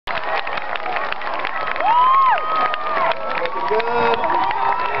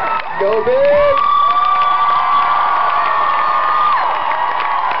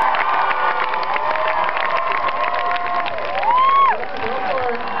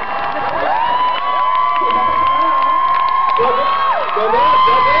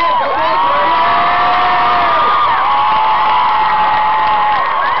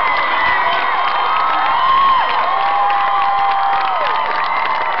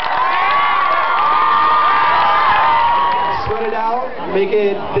Make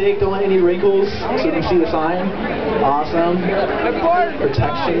it big, don't let any wrinkles so you can see the sign. Awesome.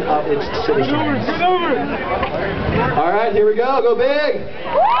 Protection of its citizens. Alright, here we go. Go big!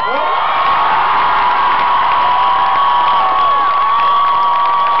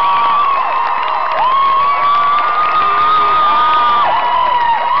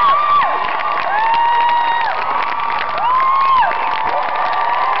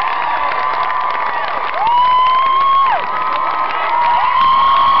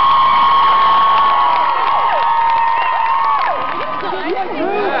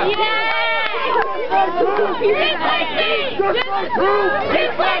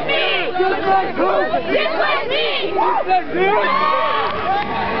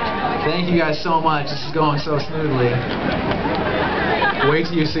 Thank you guys so much. This is going so smoothly. Wait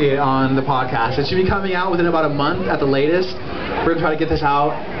till you see it on the podcast. It should be coming out within about a month at the latest. We're going to try to get this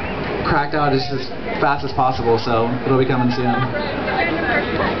out, cracked out as fast as possible, so it'll be coming soon.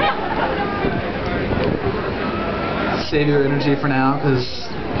 Save your energy for now, because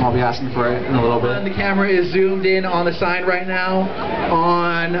I'll be asking for it in a little bit. The camera is zoomed in on the sign right now.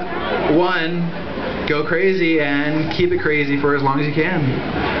 On 1, go crazy and keep it crazy for as long as you can.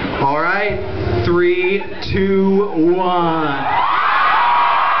 Alright, 3, 2, 1.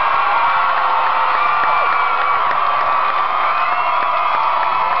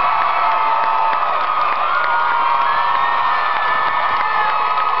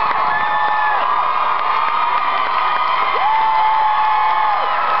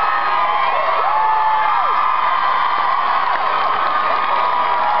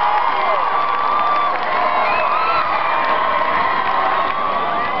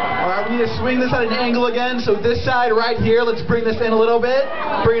 We need to swing this at an angle again, so this side right here, let's bring this in a little bit.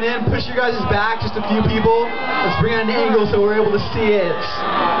 Bring it in, push your guys' back, just a few people. Let's bring it at an angle so we're able to see it.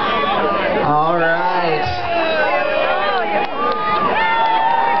 Alright.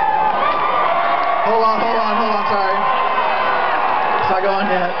 Hold on, sorry. It's not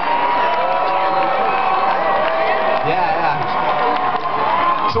going yet. Yeah.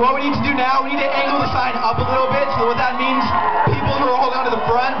 So what we need to do now, we need to angle the sign up a little bit, so what that means, people who are holding on to the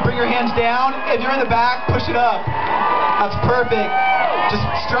front, bring your hands down. If you're in the back, push it up. That's perfect. Just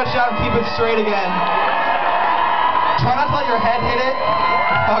stretch it out and keep it straight again. Try not to let your head hit it.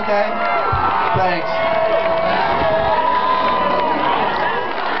 Okay. Thanks.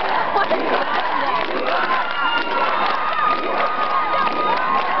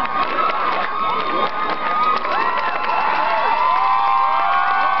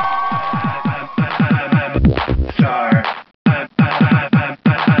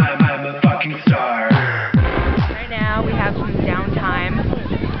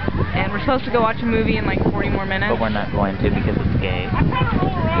 Supposed to go watch a movie in like 40 more minutes. But we're not going to because it's gay.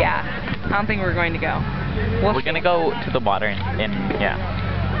 Yeah, I don't think we're going to go. We're going to go to the water and yeah.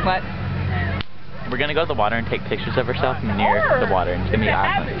 What? We're going to go to the water and take pictures of ourselves near the water. It's going to be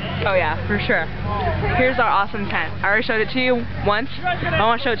awesome. Oh yeah, for sure. Here's our awesome tent. I already showed it to you once. I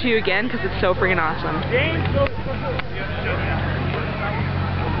want to show it to you again because it's so freaking awesome.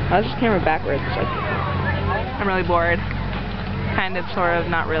 How's this camera backwards? I'm really bored. Kind of, sort of,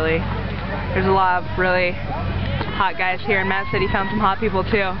 not really. There's a lot of really hot guys here, and Matt said he found some hot people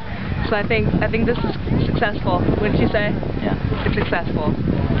too. So I think this is successful. Wouldn't you say? Yeah. It's successful.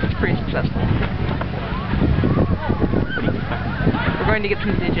 It's pretty successful. We're going to get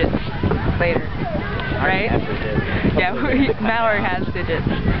some digits later, right? Yeah, Matt already has digits,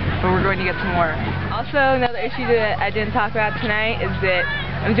 but we're going to get some more. Also, another issue that I didn't talk about tonight is that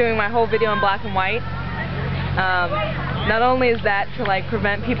I'm doing my whole video in black and white. Not only is that to like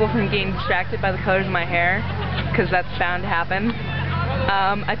prevent people from getting distracted by the colors of my hair, because that's bound to happen.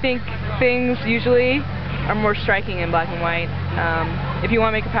 I think things usually are more striking in black and white. If you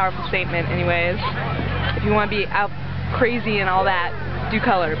want to make a powerful statement anyways, if you want to be out crazy and all that, do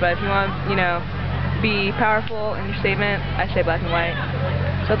color. But if you want, be powerful in your statement, I say black and white.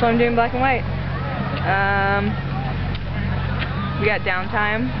 So that's why I'm doing black and white. We got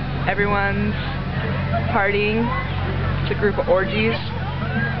downtime. Everyone's partying. It's a group of orgies.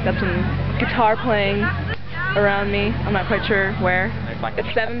 Got some guitar playing around me. I'm not quite sure where. It's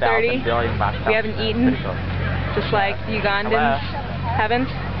 7:30. We haven't eaten, just like the Ugandans haven't,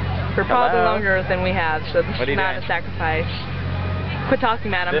 for probably longer than we have. So this is not a sacrifice. Quit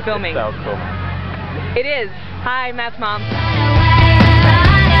talking, Matt. I'm filming. So cool. It is. Hi, Matt's mom.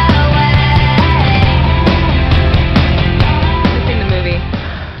 Missing the movie.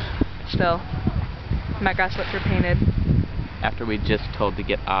 Still. Matt got sweatshirt painted. After we just told to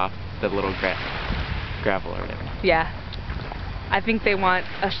get off the little gravel or whatever. Yeah. I think they want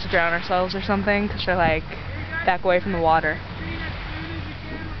us to drown ourselves or something, because they're like, back away from the water.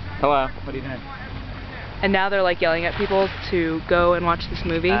 Hello. What are you doing? And now they're like yelling at people to go and watch this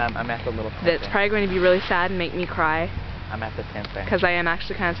movie. I'm at the little tent. That's probably going to be really sad and make me cry. I'm at the tent thing. Because I am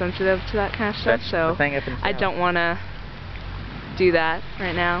actually kind of sensitive to that kind of stuff, so I don't want to do that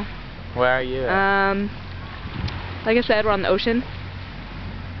right now. Where are you? Like I said, we're on the ocean.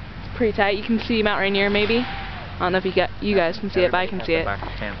 It's pretty tight. You can see Mount Rainier, maybe. I don't know if you guys can see it, but I can see it.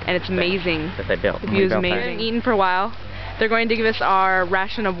 And it's amazing. That they built. The view is amazing. We haven't eaten for a while. They're going to give us our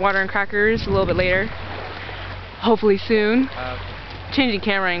ration of water and crackers a little bit later. Hopefully soon. Changing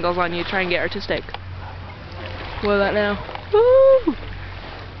camera angles on you, try and get artistic. What about now? Woo!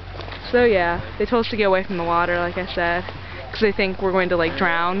 So yeah, they told us to get away from the water, like I said, because they think we're going to like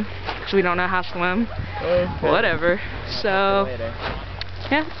drown, because we don't know how to swim. Whatever. So,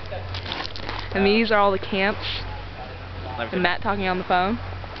 yeah. And these are all the camps. And Matt talking on the phone.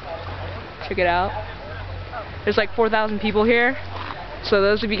 Check it out. There's like 4,000 people here. So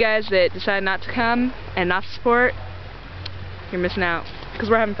those of you guys that decide not to come and not to support, you're missing out. Because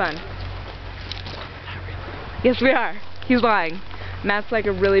we're having fun. Yes, we are. He's lying. Matt's like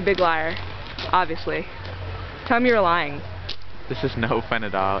a really big liar. Obviously. Tell him you're lying. This is no fun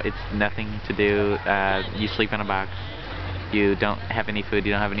at all. It's nothing to do. You sleep in a box. You don't have any food.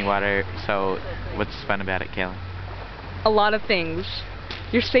 You don't have any water. So what's fun about it, Kayla? A lot of things.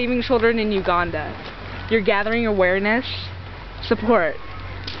 You're saving children in Uganda. You're gathering awareness. Support.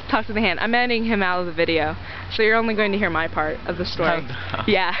 Talk to the hand. I'm editing him out of the video, so you're only going to hear my part of the story. Oh, no.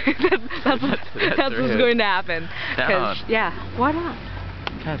 Yeah, that's what's going to happen. Yeah, why not?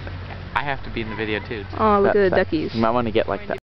 Because I have to be in the video too. Oh, look at the duckies. You might want to get like that.